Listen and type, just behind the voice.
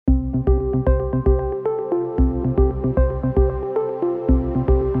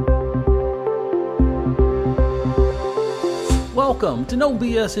Welcome to No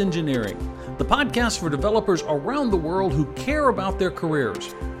BS Engineering, the podcast for developers around the world who care about their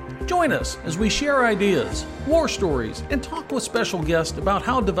careers. Join us as we share ideas, war stories, and talk with special guests about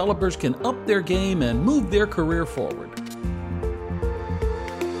how developers can up their game and move their career forward.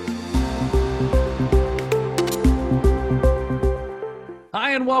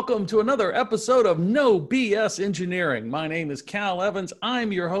 Hi, and welcome to another episode of No BS Engineering. My name is Cal Evans.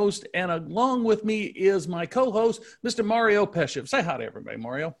 I'm your host, and along with me is my co-host, Mr. Mario Peshev. Say hi to everybody,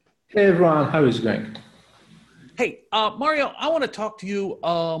 Mario. Hey, everyone. How is it going? Hey, Mario, I want to talk to you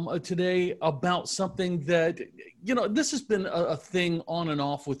today about something that, this has been a thing on and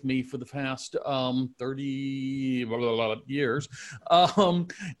off with me for the past 30 years.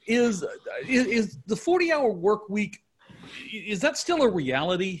 Is the 40-hour work week, is that still a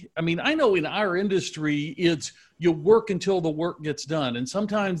reality? I mean, I know in our industry, it's you work until the work gets done. And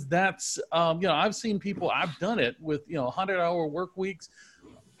sometimes that's, I've seen people, I've done it with, 100-hour work weeks.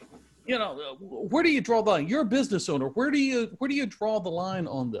 Where do you draw the line? You're a business owner. Where do you draw the line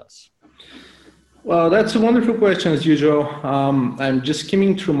on this? Well, that's a wonderful question as usual. I'm just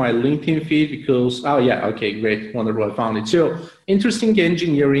skimming through my LinkedIn feed because, okay, great, wonderful, I found it. So, Interesting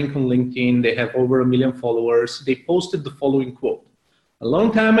Engineering on LinkedIn, they have over 1 million followers. They posted the following quote. A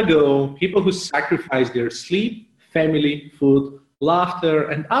long time ago, people who sacrificed their sleep, family, food, laughter,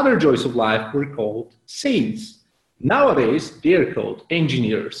 and other joys of life were called saints. Nowadays, they're called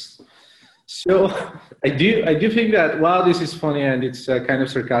engineers. So I do think that while this is funny and it's kind of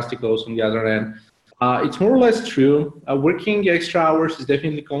sarcastic also on the other end, it's more or less true. Working extra hours is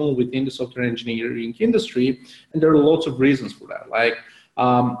definitely common within the software engineering industry, and there are lots of reasons for that. Like,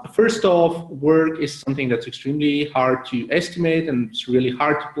 first off, work is something that's extremely hard to estimate and it's really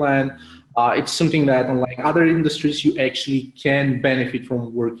hard to plan. It's something that, unlike other industries, you actually can benefit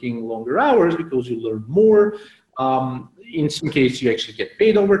from working longer hours because you learn more. In some cases, you actually get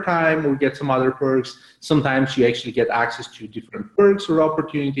paid overtime or get some other perks. Sometimes you actually get access to different perks or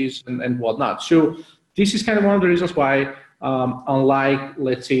opportunities and whatnot. So this is kind of one of the reasons why, unlike,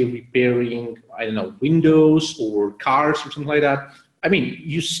 let's say, repairing, windows or cars or something like that,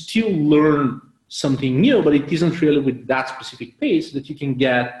 you still learn something new, but it isn't really with that specific pace that you can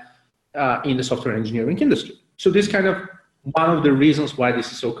get in the software engineering industry. So this is kind of one of the reasons why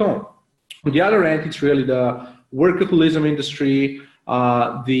this is so common. On the other end, it's really the workaholism industry,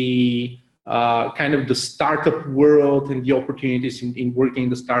 the kind of the startup world and the opportunities in working in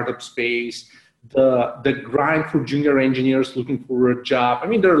the startup space, the grind for junior engineers looking for a job.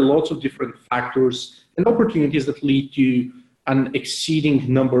 There are lots of different factors and opportunities that lead to an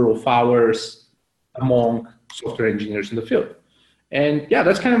exceeding number of hours among software engineers in the field. And yeah,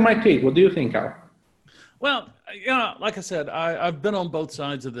 that's kind of my take. What do you think, Al? Well, like I said, I've been on both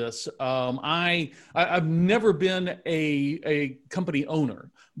sides of this. I've never been a company owner,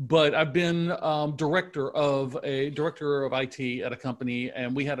 but I've been director of IT at a company,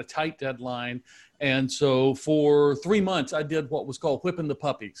 and we had a tight deadline. And so for 3 months, I did what was called whipping the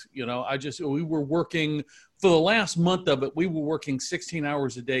puppies. We were working for the last month of it. We were working 16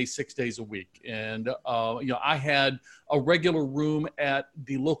 hours a day, 6 days a week. And, I had a regular room at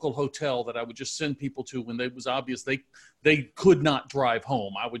the local hotel that I would just send people to when it was obvious they could not drive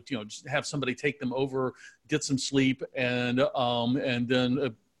home. I would, just have somebody take them over, get some sleep, and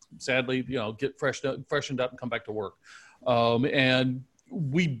then sadly, get freshened up and come back to work. And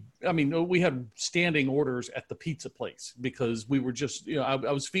we had standing orders at the pizza place because we were just, I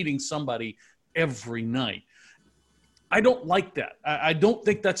was feeding somebody every night. I don't like that. I don't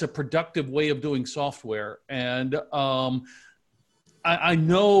think that's a productive way of doing software. And I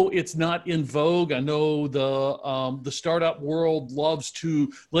know it's not in vogue. I know the startup world loves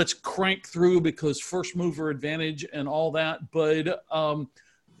to let's crank through because first mover advantage and all that. But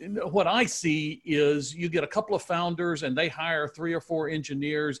what I see is you get a couple of founders and they hire 3 or 4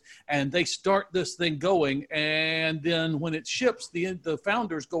 engineers and they start this thing going. And then when it ships, the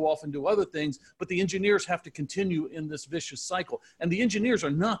founders go off and do other things, but the engineers have to continue in this vicious cycle. And the engineers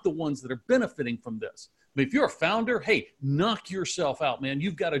are not the ones that are benefiting from this. If you're a founder, hey, knock yourself out, man.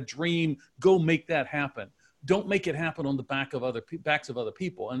 You've got a dream. Go make that happen. Don't make it happen on the backs of other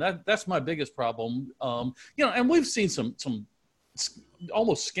people. And that's my biggest problem. And we've seen some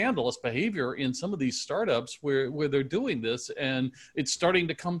almost scandalous behavior in some of these startups where they're doing this, and it's starting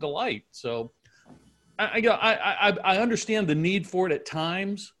to come to light. So I understand the need for it at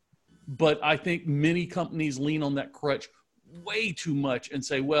times, but I think many companies lean on that crutch way too much and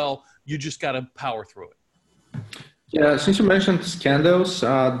say, well, you just got to power through it. Yeah, since you mentioned scandals,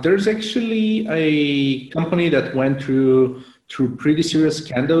 there's actually a company that went through pretty serious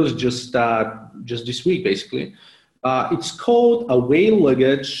scandals just this week, basically. It's called Away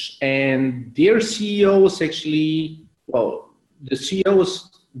Luggage, and their CEO was actually, well, the CEO was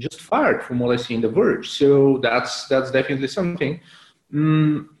just fired from what I see in The Verge. So that's definitely something.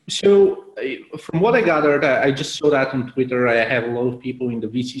 From what I gathered, I just saw that on Twitter. I have a lot of people in the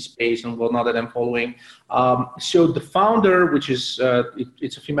VC space and whatnot that I'm following. So the founder, which is,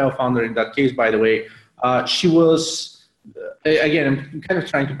 it's a female founder in that case, by the way, she was, again, I'm kind of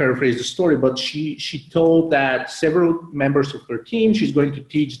trying to paraphrase the story, but she told that several members of her team, she's going to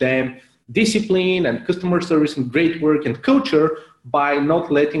teach them discipline and customer service and great work and culture by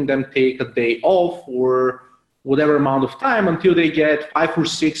not letting them take a day off or whatever amount of time until they get 5 or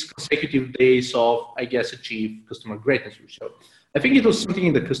 6 consecutive days of, I guess, achieve customer greatness. So I think it was something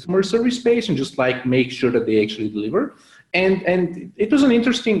in the customer service space and just like make sure that they actually deliver. And it was an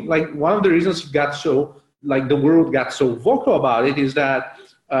interesting, like one of the reasons it got so, like the world got so vocal about it is that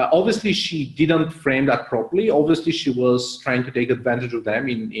obviously she didn't frame that properly. Obviously she was trying to take advantage of them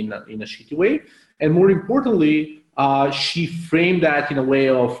in a shitty way. And more importantly, she framed that in a way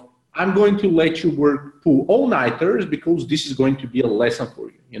of, I'm going to let you work pull all-nighters because this is going to be a lesson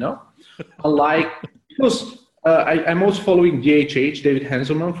for you, you know? Because I'm also following DHH, David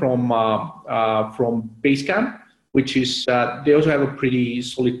Hanselman from Basecamp, which is, they also have a pretty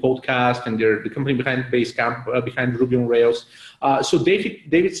solid podcast, and they're the company behind Basecamp, behind Ruby on Rails. So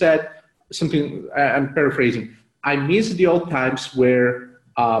David said something, I'm paraphrasing, I miss the old times where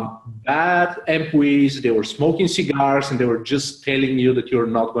bad employees, they were smoking cigars and they were just telling you that you're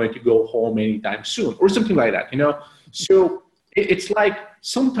not going to go home anytime soon or something like that, you know? So it's like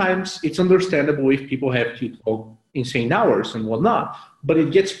sometimes it's understandable if people have to talk insane hours and whatnot, but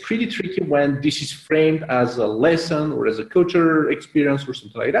it gets pretty tricky when this is framed as a lesson or as a culture experience or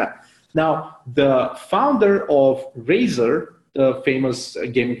something like that. Now, the founder of Razer, the famous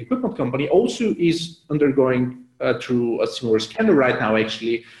gaming equipment company, also is undergoing through a similar scandal right now,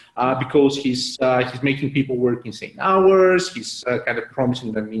 actually, because he's making people work insane hours. He's kind of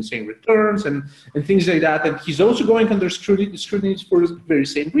promising them insane returns and things like that. And he's also going under scrutiny for the very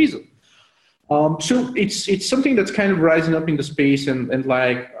same reason. So it's something that's kind of rising up in the space, and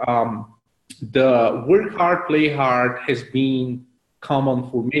like the work hard, play hard has been common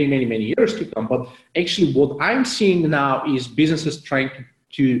for many years to come. But actually, what I'm seeing now is businesses trying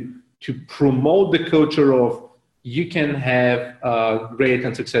to promote the culture of you can have a great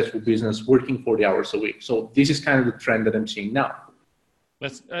and successful business working 40 hours a week. So this is kind of the trend that I'm seeing now.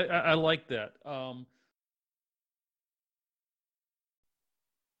 I like that.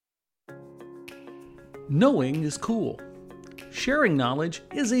 Knowing is cool. Sharing knowledge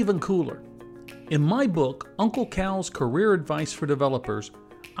is even cooler. In my book, Uncle Cal's Career Advice for Developers,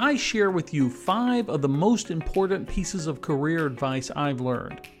 I share with you 5 of the most important pieces of career advice I've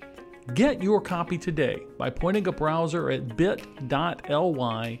learned. Get your copy today by pointing a browser at bit.ly/Uncle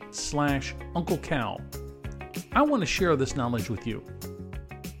Cal. I want to share this knowledge with you.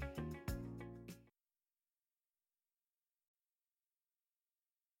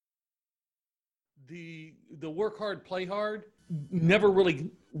 The work hard, play hard never really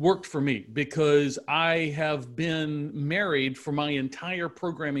worked for me because I have been married for my entire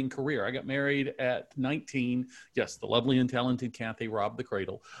programming career. I got married at 19. Yes, the lovely and talented Kathy robbed the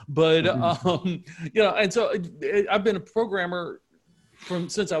cradle. But, and so I've been a programmer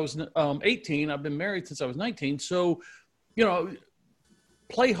since I was 18. I've been married since I was 19. So,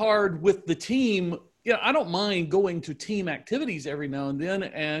 play hard with the team. I don't mind going to team activities every now and then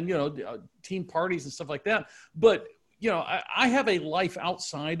and, team parties and stuff like that. But I have a life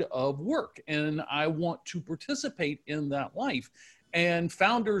outside of work and I want to participate in that life. And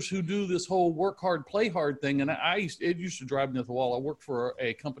founders who do this whole work hard, play hard thing, and it used to drive me up the wall. I worked for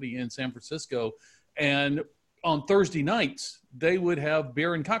a company in San Francisco, and on Thursday nights, they would have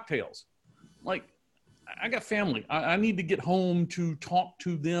beer and cocktails. Like, I got family. I need to get home to talk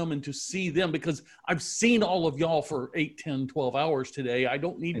to them and to see them because I've seen all of y'all for 8, 10, 12 hours today. I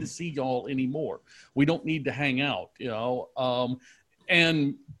don't need to see y'all anymore. We don't need to hang out, I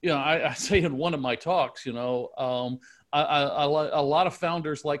say in one of my talks, a lot of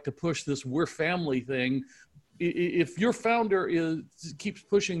founders like to push this "we're family" thing. If your founder keeps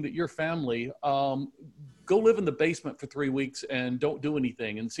pushing that you're family, go live in the basement for 3 weeks and don't do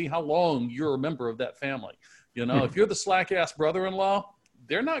anything and see how long you're a member of that family. If you're the slack ass brother-in-law,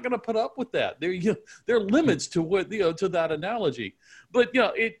 they're not going to put up with that. There are limits to what, to that analogy. But,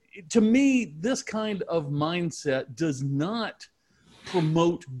 to me, this kind of mindset does not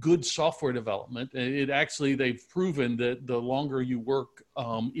promote good software development. They've proven that the longer you work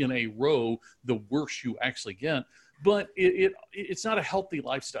in a row, the worse you actually get. but it's not a healthy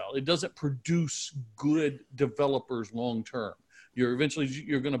lifestyle. It doesn't produce good developers long term. You're going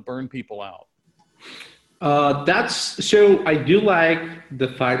to burn people out. So I do like the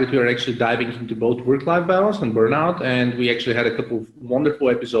fact that we are actually diving into both work-life balance and burnout, and we actually had a couple of wonderful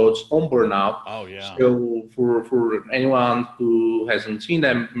episodes on burnout. Oh yeah. So for anyone who hasn't seen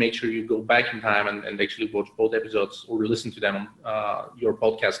them, make sure you go back in time and actually watch both episodes or listen to them on your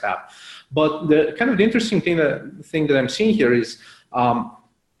podcast app. But the kind of the interesting thing that I'm seeing here is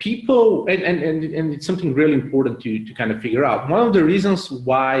people, and it's something really important to kind of figure out. One of the reasons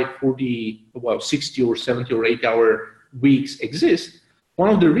why 60 or 70 or 8-hour weeks exist, one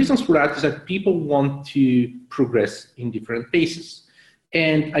of the reasons for that is that people want to progress in different paces.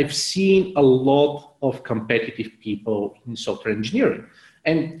 And I've seen a lot of competitive people in software engineering.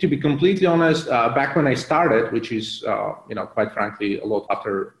 And to be completely honest, back when I started, which is, quite frankly, a lot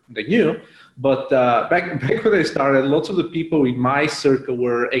after than you, but back when I started, lots of the people in my circle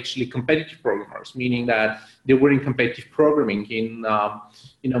were actually competitive programmers, meaning that they were in competitive programming in,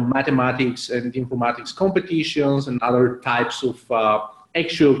 mathematics and informatics competitions and other types of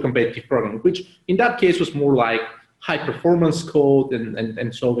actual competitive programming, which in that case was more like high performance code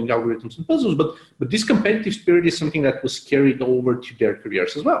and solving algorithms and puzzles. But this competitive spirit is something that was carried over to their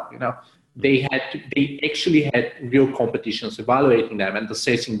careers as well. They actually had real competitions evaluating them and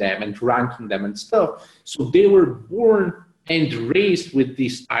assessing them and ranking them and stuff. So they were born and raised with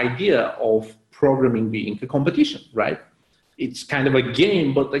this idea of programming being a competition, right? It's kind of a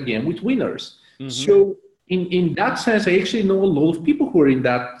game, but again, with winners. Mm-hmm. So in that sense, I actually know a lot of people who are in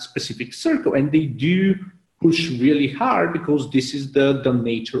that specific circle, and they do push really hard because this is the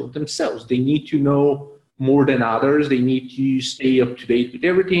nature of themselves. They need to know more than others. They need to stay up to date with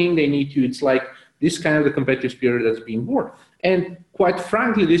everything. It's like this kind of the competitive spirit that's being born. And quite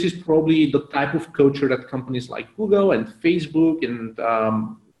frankly, this is probably the type of culture that companies like Google and Facebook and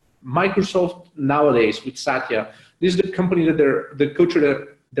Microsoft nowadays with Satya, this is the company the culture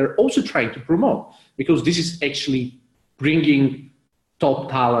that they're also trying to promote, because this is actually bringing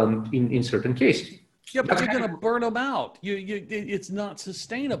top talent in certain cases. Yeah, but you're going to burn them out. It's not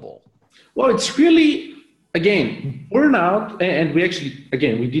sustainable. Well, it's really, again, burnout, and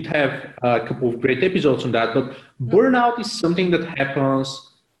we did have a couple of great episodes on that, but burnout is something that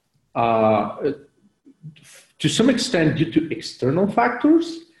happens to some extent due to external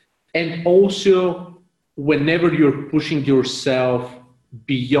factors, and also whenever you're pushing yourself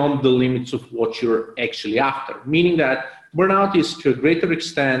beyond the limits of what you're actually after, meaning that burnout is to a greater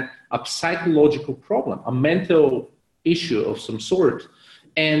extent a psychological problem, a mental issue of some sort.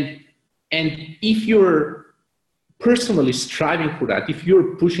 And if you're personally striving for that, if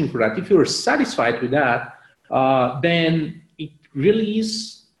you're pushing for that, if you're satisfied with that, then it really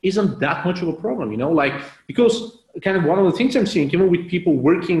isn't that much of a problem, because kind of one of the things I'm seeing, even with people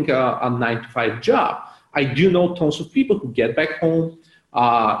working a 9-to-5 job, I do know tons of people who get back home,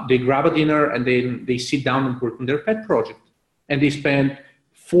 they grab a dinner, and then they sit down and work on their pet project. And they spend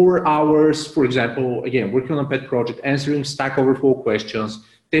 4 hours, for example, again, working on a pet project, answering Stack Overflow questions,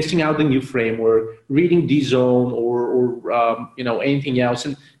 testing out the new framework, reading DZone or anything else,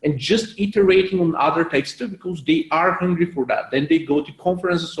 and just iterating on other types too, because they are hungry for that. Then they go to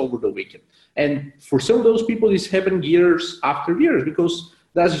conferences over the weekend. And for some of those people, this happened years after years, because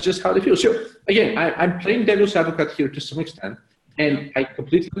that's just how they feel. So again, I'm playing devil's advocate here to some extent, and I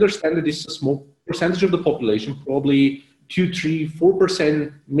completely understand that this is a small percentage of the population, probably 2, 3,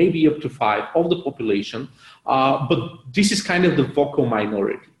 4%, maybe up to 5% of the population. But this is kind of the vocal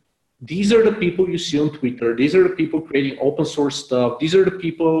minority. These are the people you see on Twitter. These are the people creating open source stuff. These are the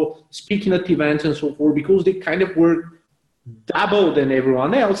people speaking at events and so forth, because they kind of work double than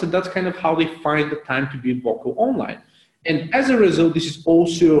everyone else. And that's kind of how they find the time to be vocal online. And as a result, this is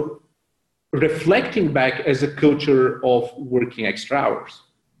also reflecting back as a culture of working extra hours.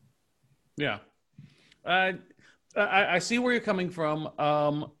 Yeah. I see where you're coming from.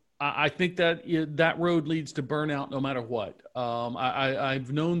 I think that that road leads to burnout no matter what.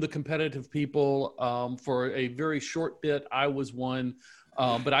 I've known the competitive people for a very short bit. I was one,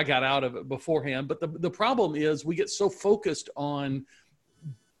 but I got out of it beforehand. But the problem is we get so focused on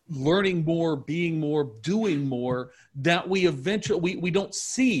learning more, being more, doing more, that we eventually, we don't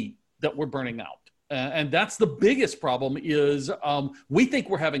see that we're burning out. And that's the biggest problem is we think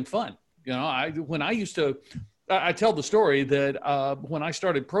we're having fun. I tell the story that when I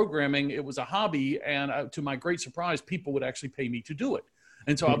started programming, it was a hobby, and to my great surprise, people would actually pay me to do it.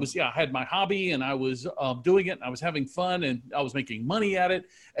 And so I had my hobby, and I was doing it, and I was having fun, and I was making money at it.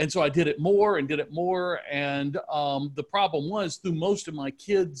 And so I did it more and did it more. And the problem was, through most of my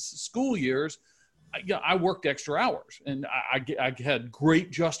kids' school years, I worked extra hours, and I had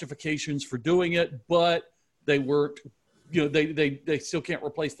great justifications for doing it, but they weren't, they still can't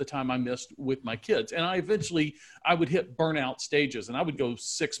replace the time I missed with my kids. And I would hit burnout stages, and I would go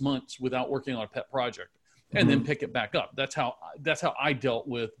 6 months without working on a pet project and then pick it back up. That's how I dealt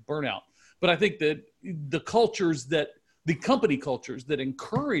with burnout. But I think that the company cultures that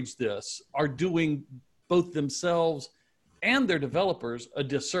encourage this are doing both themselves and their developers a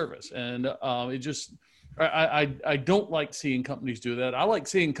disservice. And I don't like seeing companies do that. I like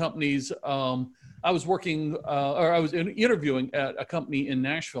seeing companies, I was interviewing at a company in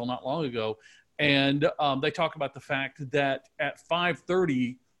Nashville not long ago, and they talk about the fact that at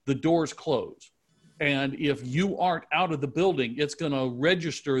 5:30, the doors close. And if you aren't out of the building, it's going to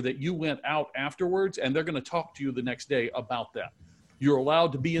register that you went out afterwards, and they're going to talk to you the next day about that. You're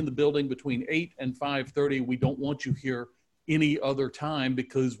allowed to be in the building between 8 and 5:30. We don't want you here any other time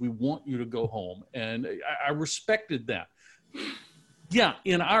because we want you to go home. And I respected that. Yeah,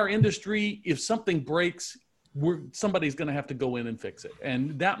 in our industry, if something breaks, somebody's going to have to go in and fix it.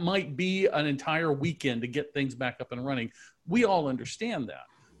 And that might be an entire weekend to get things back up and running. We all understand that.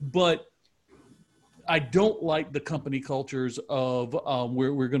 But I don't like the company cultures of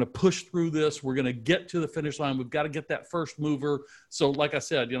we're going to push through this. We're going to get to the finish line. We've got to get that first mover. So like I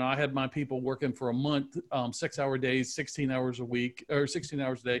said, I had my people working for a month, 6-hour days, 16 hours a week, or 16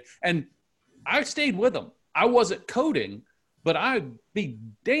 hours a day. And I stayed with them. I wasn't coding, but I'd be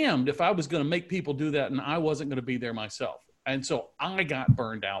damned if I was going to make people do that and I wasn't going to be there myself. And so I got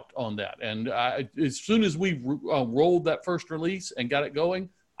burned out on that. And as soon as we rolled that first release and got it going,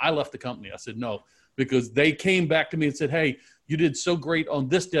 I left the company. I said, no. Because they came back to me and said, hey, you did so great on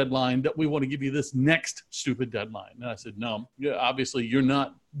this deadline that we want to give you this next stupid deadline. And I said, no, obviously you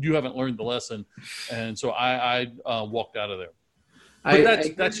haven't learned the lesson. And so I walked out of there.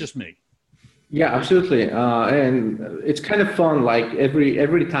 But that's just me. Yeah, absolutely. And it's kind of fun. Like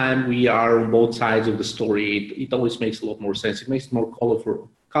every time we are on both sides of the story, it always makes a lot more sense. It makes it more colorful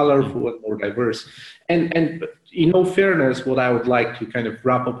and more diverse. And in all fairness, what I would like to kind of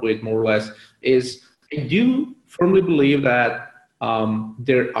wrap up with more or less is I do firmly believe that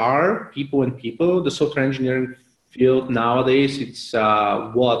there are people, the software engineering field nowadays, it's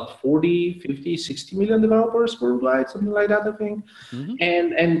 40, 50, 60 million developers worldwide, something like that, I think. Mm-hmm.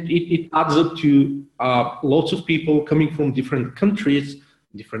 And it adds up to lots of people coming from different countries,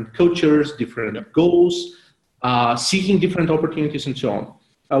 different cultures, different goals, seeking different opportunities and so on.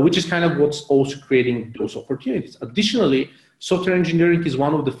 Which is kind of what's also creating those opportunities. Additionally, software engineering is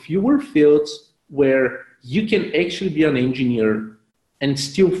one of the fewer fields where you can actually be an engineer and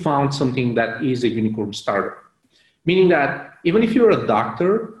still find something that is a unicorn startup. Meaning that even if you're a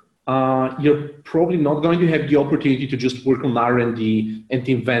doctor, you're probably not going to have the opportunity to just work on R&D and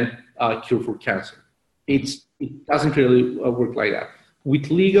invent a cure for cancer. It doesn't really work like that.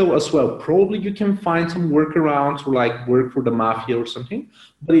 With legal as well, probably you can find some workarounds or like work for the mafia or something,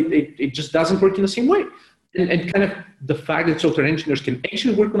 but it just doesn't work in the same way. And kind of the fact that software engineers can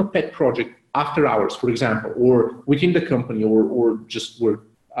actually work on a pet project after hours, for example, or within the company or just work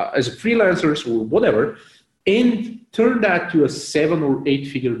as freelancers or whatever, and turn that to a 7 or 8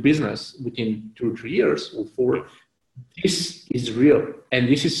 figure business within 2 or 3 years or 4, this is real. And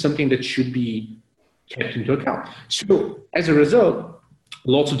this is something that should be kept into account. So as a result,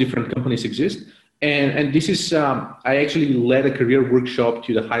 lots of different companies exist. And this is, I actually led a career workshop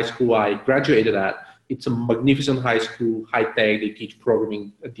to the high school I graduated at. It's a magnificent high school, high tech. They teach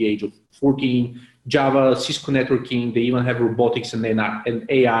programming at the age of 14, Java, Cisco networking. They even have robotics and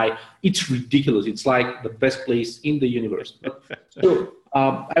AI. It's ridiculous. It's like the best place in the universe. So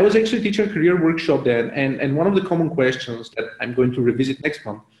I was actually teaching a career workshop then. And one of the common questions that I'm going to revisit next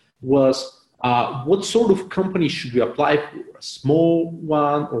month was, what sort of company should we apply for? A small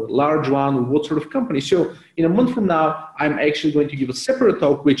one or a large one, or what sort of company? So in a month from now, I'm actually going to give a separate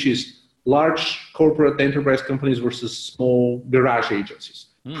talk, which is large corporate enterprise companies versus small garage agencies,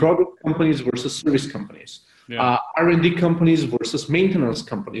 product companies versus service companies, R&D companies versus maintenance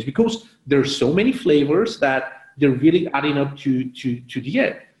companies, because there are so many flavors that they're really adding up to the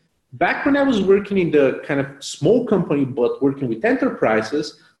end. Back when I was working in the kind of small company, but working with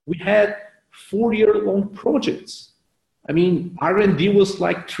enterprises, we had 4-year-long projects. I mean, R&D was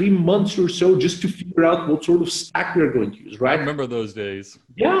like 3 months or so just to figure out what sort of stack we are going to use, right? I remember those days.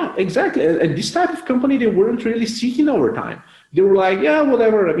 Yeah, exactly. And this type of company, they weren't really seeking our time. They were like, yeah,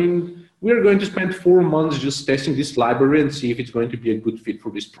 whatever. I mean, we're going to spend 4 months just testing this library and see if it's going to be a good fit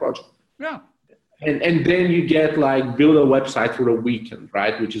for this project. Yeah. And then you get like build a website for a weekend,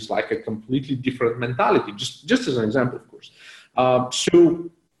 right? Which is like a completely different mentality, just as an example, of course. So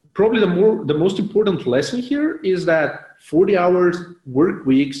probably the most important lesson here is that 40 hours work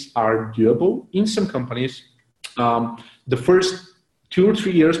weeks are doable in some companies. The first 2 or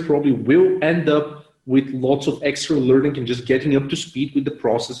 3 years probably will end up with lots of extra learning and just getting up to speed with the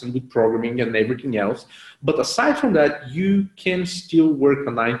process and with programming and everything else. But aside from that, you can still work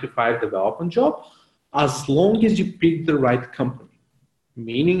a 9 to 5 development job as long as you pick the right company.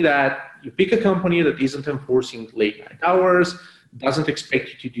 Meaning that you pick a company that isn't enforcing late night hours, doesn't expect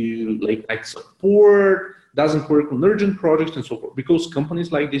you to do late night support, doesn't work on urgent projects and so forth. Because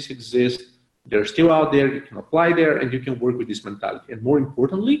companies like this exist, they're still out there, you can apply there and you can work with this mentality. And more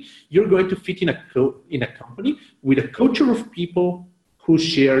importantly, you're going to fit in a company with a culture of people who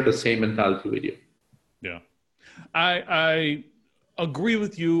share the same mentality with you. Yeah. I agree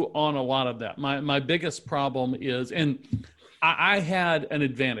with you on a lot of that. My biggest problem is, and I had an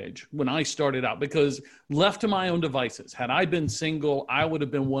advantage when I started out because left to my own devices, had I been single, I would have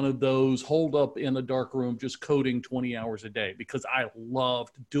been one of those holed up in a dark room just coding 20 hours a day because I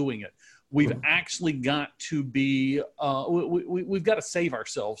loved doing it. We've actually got to be, we've got to save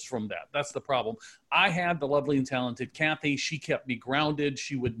ourselves from that. That's the problem. I had the lovely and talented Kathy. She kept me grounded.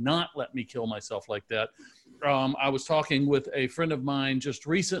 She would not let me kill myself like that. I was talking with a friend of mine just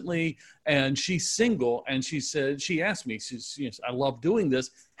recently, and she's single, and she asked me, I love doing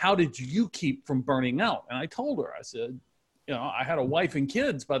this. How did you keep from burning out? And I told her, I said, I had a wife and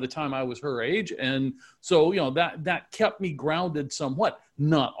kids by the time I was her age. And so, that kept me grounded somewhat,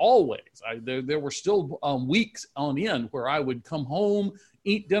 not always. There were still weeks on end where I would come home,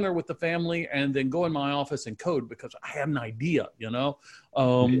 eat dinner with the family, and then go in my office and code because I had an idea,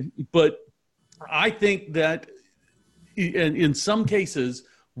 but I think that in some cases,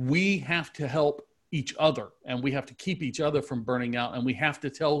 we have to help each other and we have to keep each other from burning out. And we have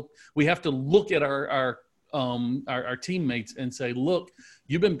to look at our teammates and say, look,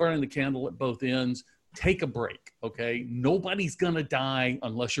 you've been burning the candle at both ends. Take a break. Okay. Nobody's going to die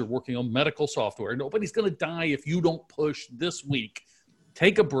unless you're working on medical software. Nobody's going to die if you don't push this week.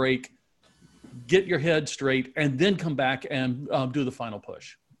 Take a break, get your head straight, and then come back and do the final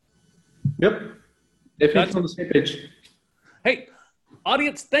push. Yep. Definitely on the same page. Hey,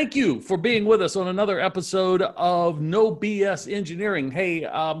 audience, thank you for being with us on another episode of No BS Engineering. Hey,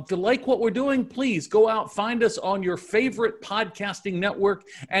 if you like what we're doing, please go out, find us on your favorite podcasting network,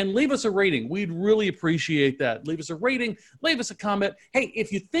 and leave us a rating. We'd really appreciate that. Leave us a rating, leave us a comment. Hey,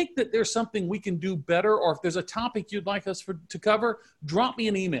 if you think that there's something we can do better, or if there's a topic you'd like us to cover, drop me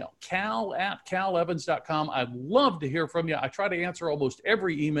an email, cal@calevans.com. I'd love to hear from you. I try to answer almost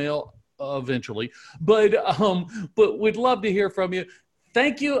every email eventually, but we'd love to hear from you.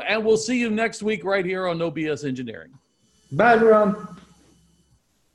 Thank you, and we'll see you next week right here on No BS Engineering. Bye, everyone.